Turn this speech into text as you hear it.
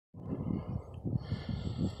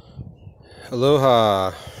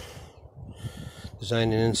Aloha.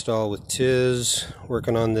 Design and install with Tiz.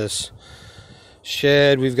 Working on this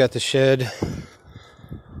shed. We've got the shed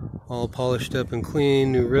all polished up and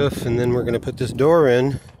clean, new roof, and then we're going to put this door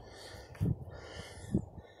in.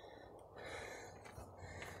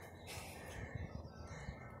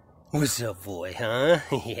 What's up, boy, huh?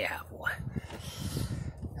 Yeah, boy.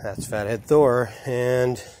 That's Fathead Thor,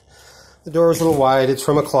 and the door is a little wide. It's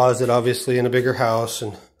from a closet, obviously, in a bigger house,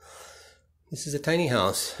 and this is a tiny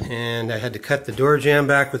house. And I had to cut the door jamb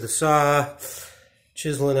back with a saw,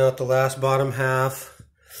 chiseling out the last bottom half,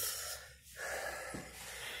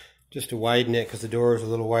 just to widen it, because the door is a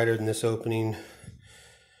little wider than this opening,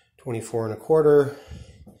 24 1/4.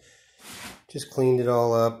 Just cleaned it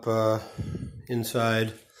all up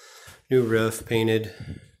inside. New roof, painted,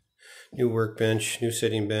 new workbench, new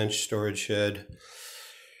sitting bench, storage shed.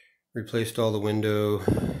 Replaced all the window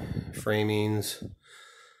framings.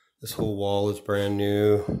 This whole wall is brand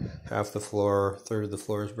new. Half the floor, third of the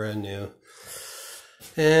floor is brand new.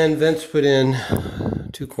 And vents put in,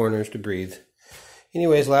 2 corners to breathe.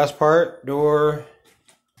 Anyways, last part, door.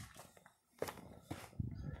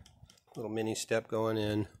 Little mini step going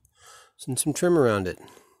in. And some trim around it.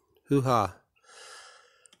 Hoo-ha.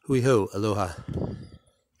 Hui-ho, aloha.